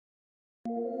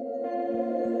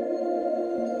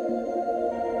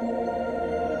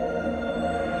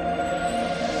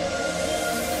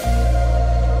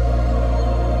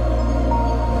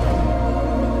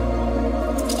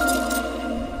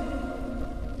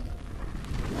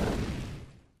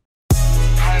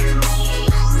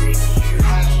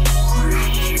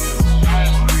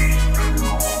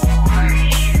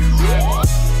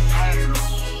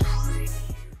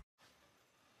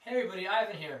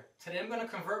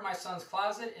convert my son's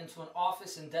closet into an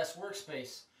office and desk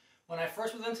workspace. When I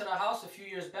first moved into the house a few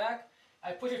years back,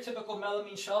 I put your typical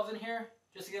melamine shelves in here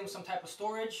just to give him some type of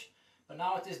storage. But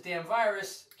now with this damn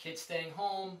virus, kids staying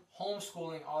home,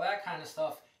 homeschooling, all that kind of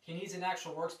stuff, he needs an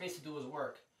actual workspace to do his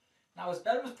work. Now his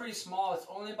bedroom is pretty small. It's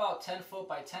only about 10 foot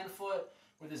by 10 foot.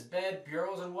 With his bed,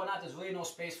 bureaus and whatnot, there's really no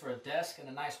space for a desk and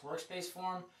a nice workspace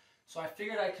for him. So I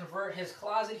figured I'd convert his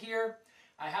closet here.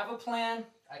 I have a plan.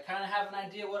 I kind of have an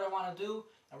idea what I want to do,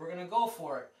 and we're going to go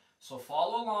for it. So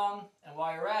follow along, and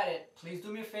while you're at it, please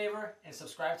do me a favor and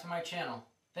subscribe to my channel.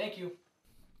 Thank you.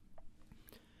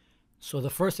 So the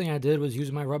first thing I did was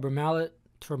use my rubber mallet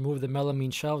to remove the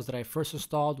melamine shelves that I first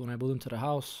installed when I moved into the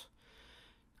house.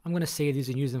 I'm going to save these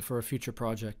and use them for a future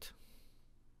project.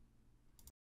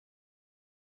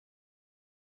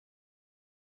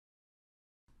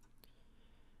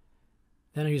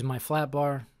 Then I use my flat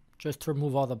bar just to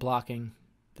remove all the blocking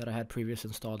that I had previously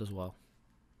installed as well.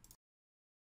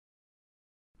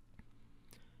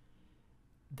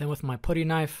 Then with my putty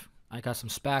knife, I got some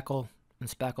spackle and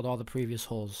spackled all the previous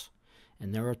holes,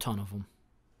 and there were a ton of them.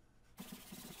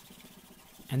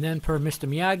 And then per Mr.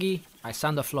 Miyagi, I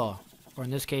sand the floor, or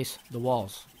in this case, the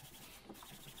walls.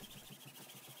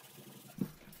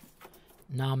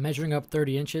 Now I'm measuring up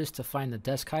 30 inches to find the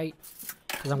desk height,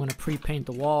 because I'm going to pre-paint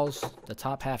the walls, the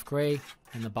top half gray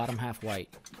and the bottom half white.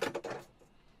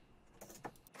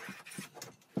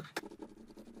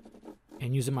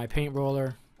 And using my paint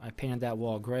roller, I painted that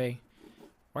wall gray,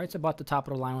 right about the top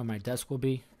of the line where my desk will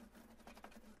be.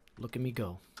 Look at me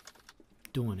go,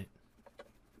 doing it.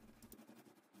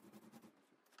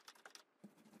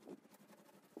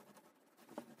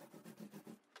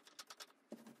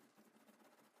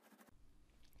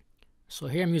 So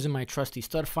here I'm using my trusty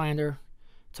stud finder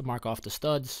to mark off the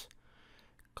studs,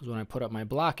 because when I put up my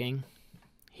blocking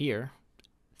here,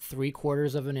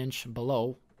 3/4 of an inch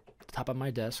below the top of my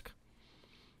desk,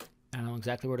 I know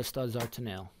exactly where the studs are to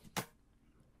nail.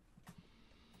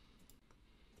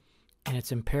 And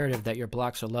it's imperative that your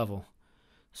blocks are level,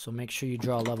 so make sure you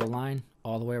draw a level line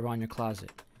all the way around your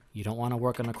closet. You don't want to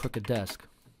work on a crooked desk.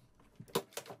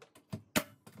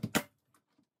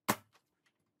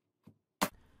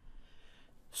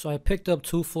 So I picked up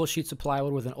 2 full sheets of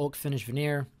plywood with an oak finish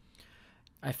veneer.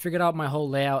 I figured out my whole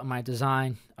layout and my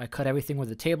design. I cut everything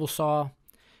with a table saw,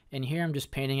 and here I'm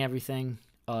just painting everything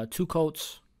 2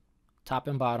 coats, top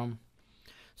and bottom.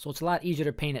 So it's a lot easier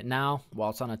to paint it now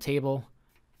while it's on a table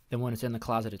than when it's in the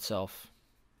closet itself.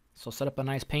 So set up a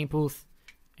nice paint booth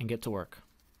and get to work.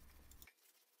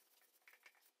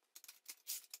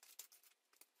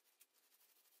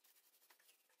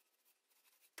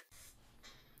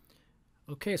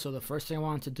 Okay, so the first thing I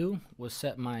wanted to do was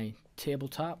set my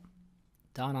tabletop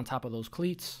down on top of those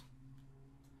cleats,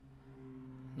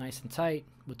 nice and tight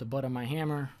with the butt of my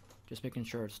hammer, just making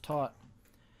sure it's taut.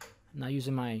 Now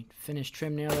using my finished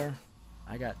trim nailer,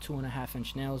 I got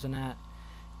 2.5-inch nails in that,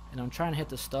 and I'm trying to hit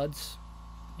the studs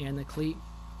and the cleat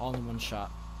all in one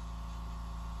shot.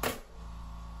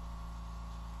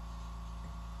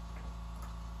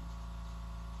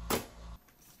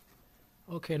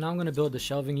 Okay, now I'm going to build the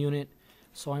shelving unit.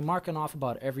 So I'm marking off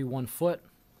about every 1 foot,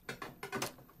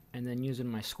 and then using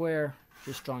my square,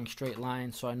 just drawing straight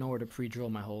lines so I know where to pre-drill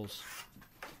my holes.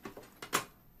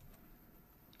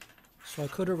 So I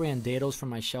could have ran dados for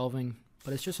my shelving,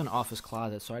 but it's just an office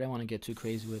closet, so I didn't want to get too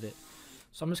crazy with it.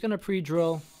 So I'm just going to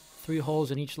pre-drill 3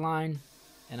 holes in each line,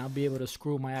 and I'll be able to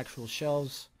screw my actual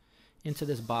shelves into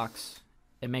this box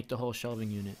and make the whole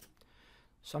shelving unit.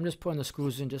 So I'm just putting the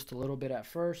screws in just a little bit at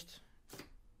first.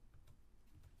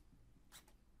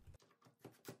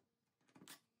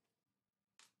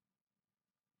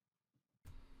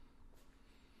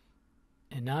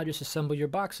 And now just assemble your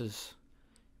boxes.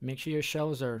 Make sure your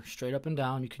shelves are straight up and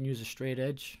down. You can use a straight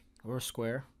edge or a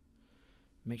square.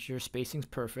 Make sure your spacing's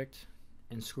perfect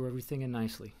and screw everything in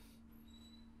nicely.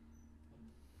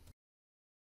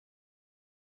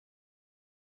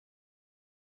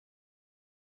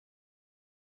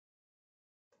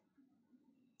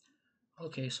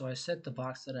 Okay, so I set the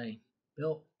box that I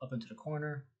built up into the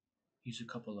corner. Use a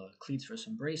couple of cleats for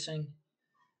some bracing.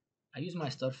 I use my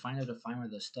stud finder to find where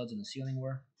the studs in the ceiling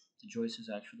were, the joists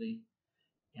actually,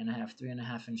 and I have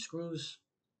 3.5-inch screws,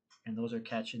 and those are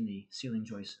catching the ceiling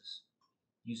joists.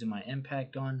 Using my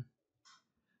impact gun,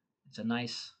 it's a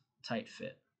nice tight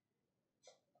fit.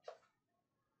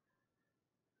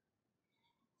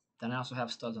 Then I also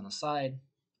have studs on the side.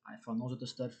 I found those with the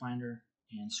stud finder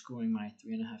and screwing my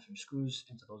 3.5-inch screws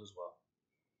into those as well.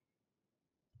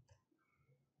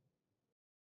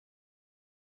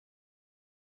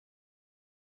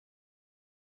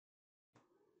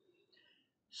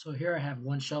 So here I have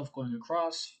one shelf going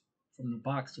across from the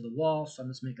box to the wall, so I'm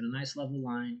just making a nice level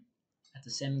line at the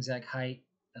same exact height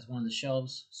as one of the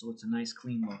shelves, so it's a nice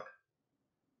clean look.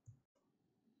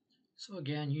 So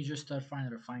again, use your stud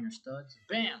finder to find your studs.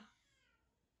 Bam!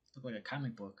 Look like a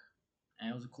comic book.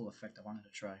 And it was a cool effect I wanted to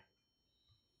try.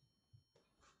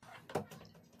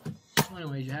 So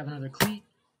anyways, you have another cleat,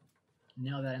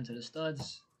 nail that into the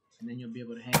studs, and then you'll be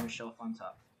able to hang your shelf on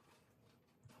top.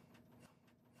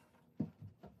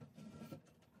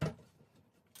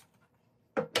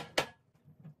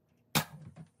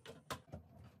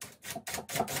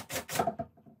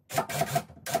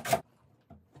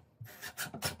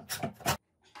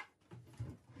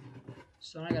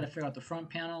 So now I got to figure out the front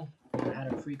panel. I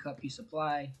had a pre-cut piece of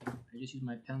ply. I just used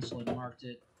my pencil and marked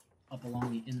it up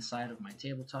along the inside of my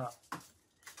tabletop.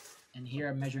 And here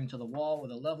I'm measuring to the wall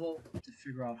with a level to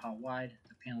figure out how wide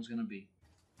the panel is going to be.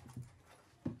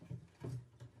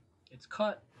 It's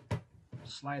cut,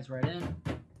 slides right in.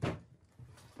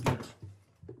 Beautiful.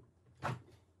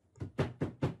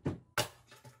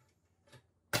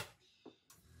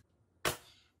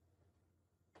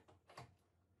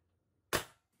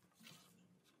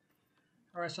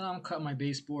 Alright, so now I'm cutting my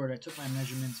baseboard. I took my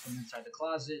measurements from inside the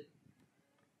closet.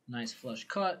 Nice flush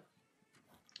cut.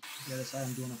 The other side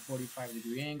I'm doing a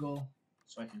 45-degree angle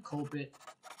so I can cope it.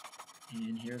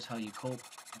 And here's how you cope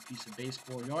a piece of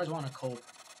baseboard. You always want to cope.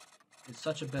 It's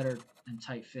such a better and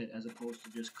tight fit as opposed to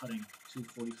just cutting two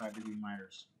 45-degree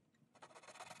miters.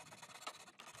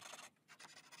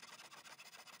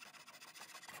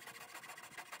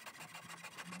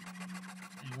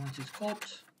 And once it's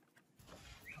coped,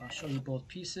 I'll show you both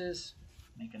pieces.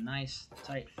 Make a nice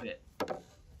tight fit.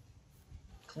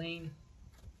 Clean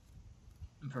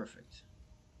and perfect.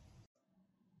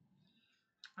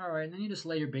 Alright, then you just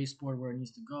lay your baseboard where it needs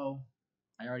to go.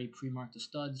 I already pre-marked the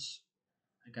studs.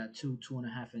 I got two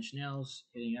 2.5-inch nails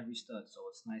hitting every stud so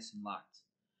it's nice and locked.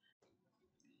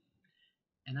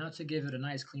 And now to give it a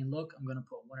nice clean look, I'm going to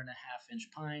put 1.5-inch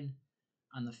pine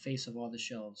on the face of all the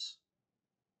shelves.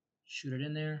 Shoot it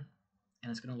in there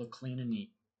and it's going to look clean and neat.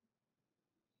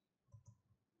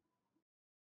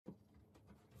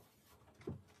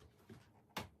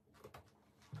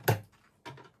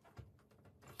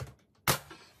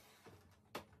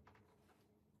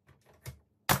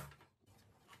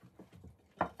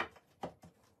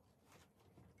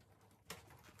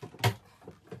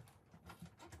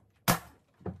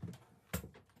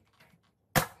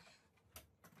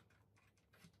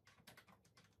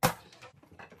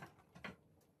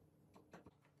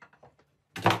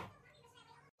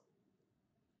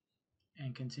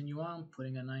 And continue on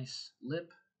putting a nice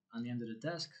lip on the end of the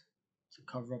desk to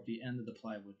cover up the end of the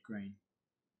plywood grain.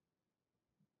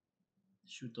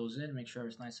 Shoot those in, make sure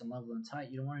it's nice and level and tight.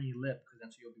 You don't want any lip because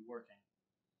that's where you'll be working.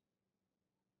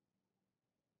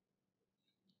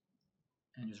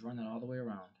 And just run that all the way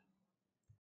around.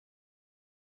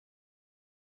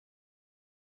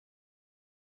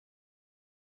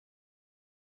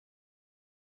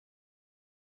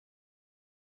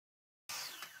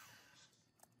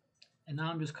 And now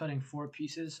I'm just cutting 4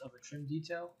 pieces of a trim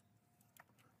detail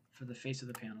for the face of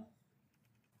the panel.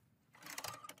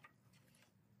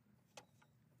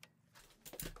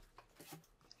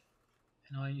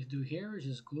 And all you need to do here is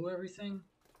just glue everything,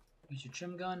 use your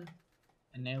trim gun,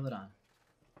 and nail it on.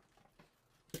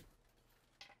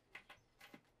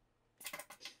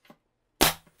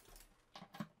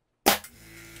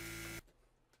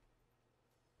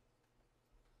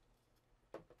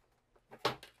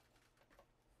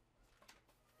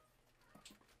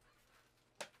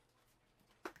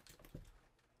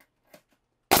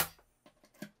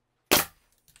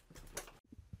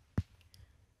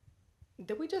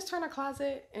 Did we just turn a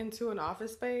closet into an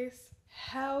office space?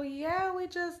 Hell yeah, we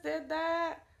just did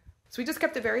that. So we just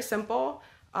kept it very simple.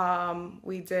 I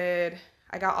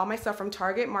got all my stuff from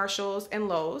Target, Marshalls, and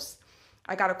Lowe's.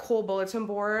 I got a cool bulletin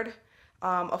board,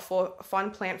 a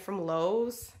fun plant from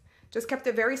Lowe's. Just kept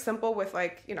it very simple with,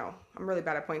 like, you know, I'm really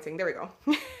bad at pointing. There we go.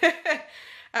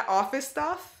 Office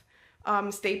stuff,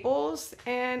 staples,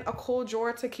 and a cool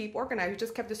drawer to keep organized. We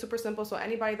just kept it super simple so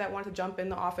anybody that wanted to jump in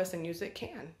the office and use it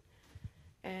can.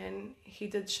 And he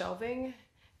did shelving,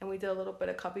 and we did a little bit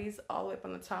of cubbies all the way up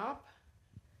on the top,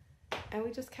 and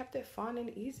we just kept it fun and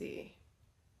easy.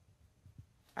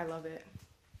 I love it.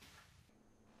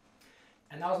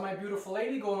 And that was my beautiful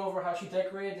lady going over how she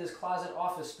decorated this closet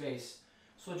office space.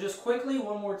 So just quickly,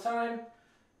 one more time,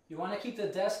 you want to keep the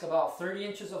desk about 30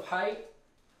 inches of height.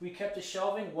 We kept the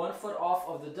shelving 1 foot off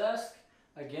of the desk.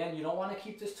 Again, you don't want to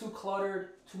keep this too cluttered,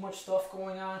 too much stuff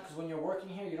going on, because when you're working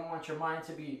here, you don't want your mind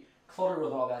to be cluttered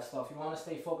with all that stuff. You want to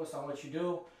stay focused on what you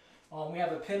do. We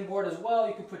have a pin board as well.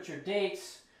 You can put your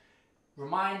dates,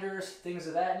 reminders, things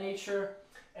of that nature.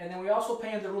 And then we also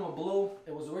painted the room a blue.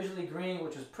 It was originally green,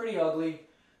 which was pretty ugly.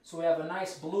 So we have a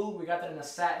nice blue. We got that in a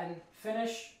satin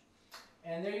finish.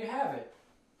 And there you have it.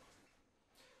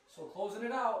 So closing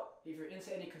it out, if you're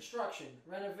into any construction,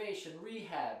 renovation,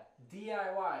 rehab,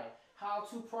 DIY,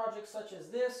 how-to projects such as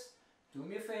this, do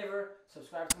me a favor,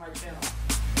 subscribe to my channel.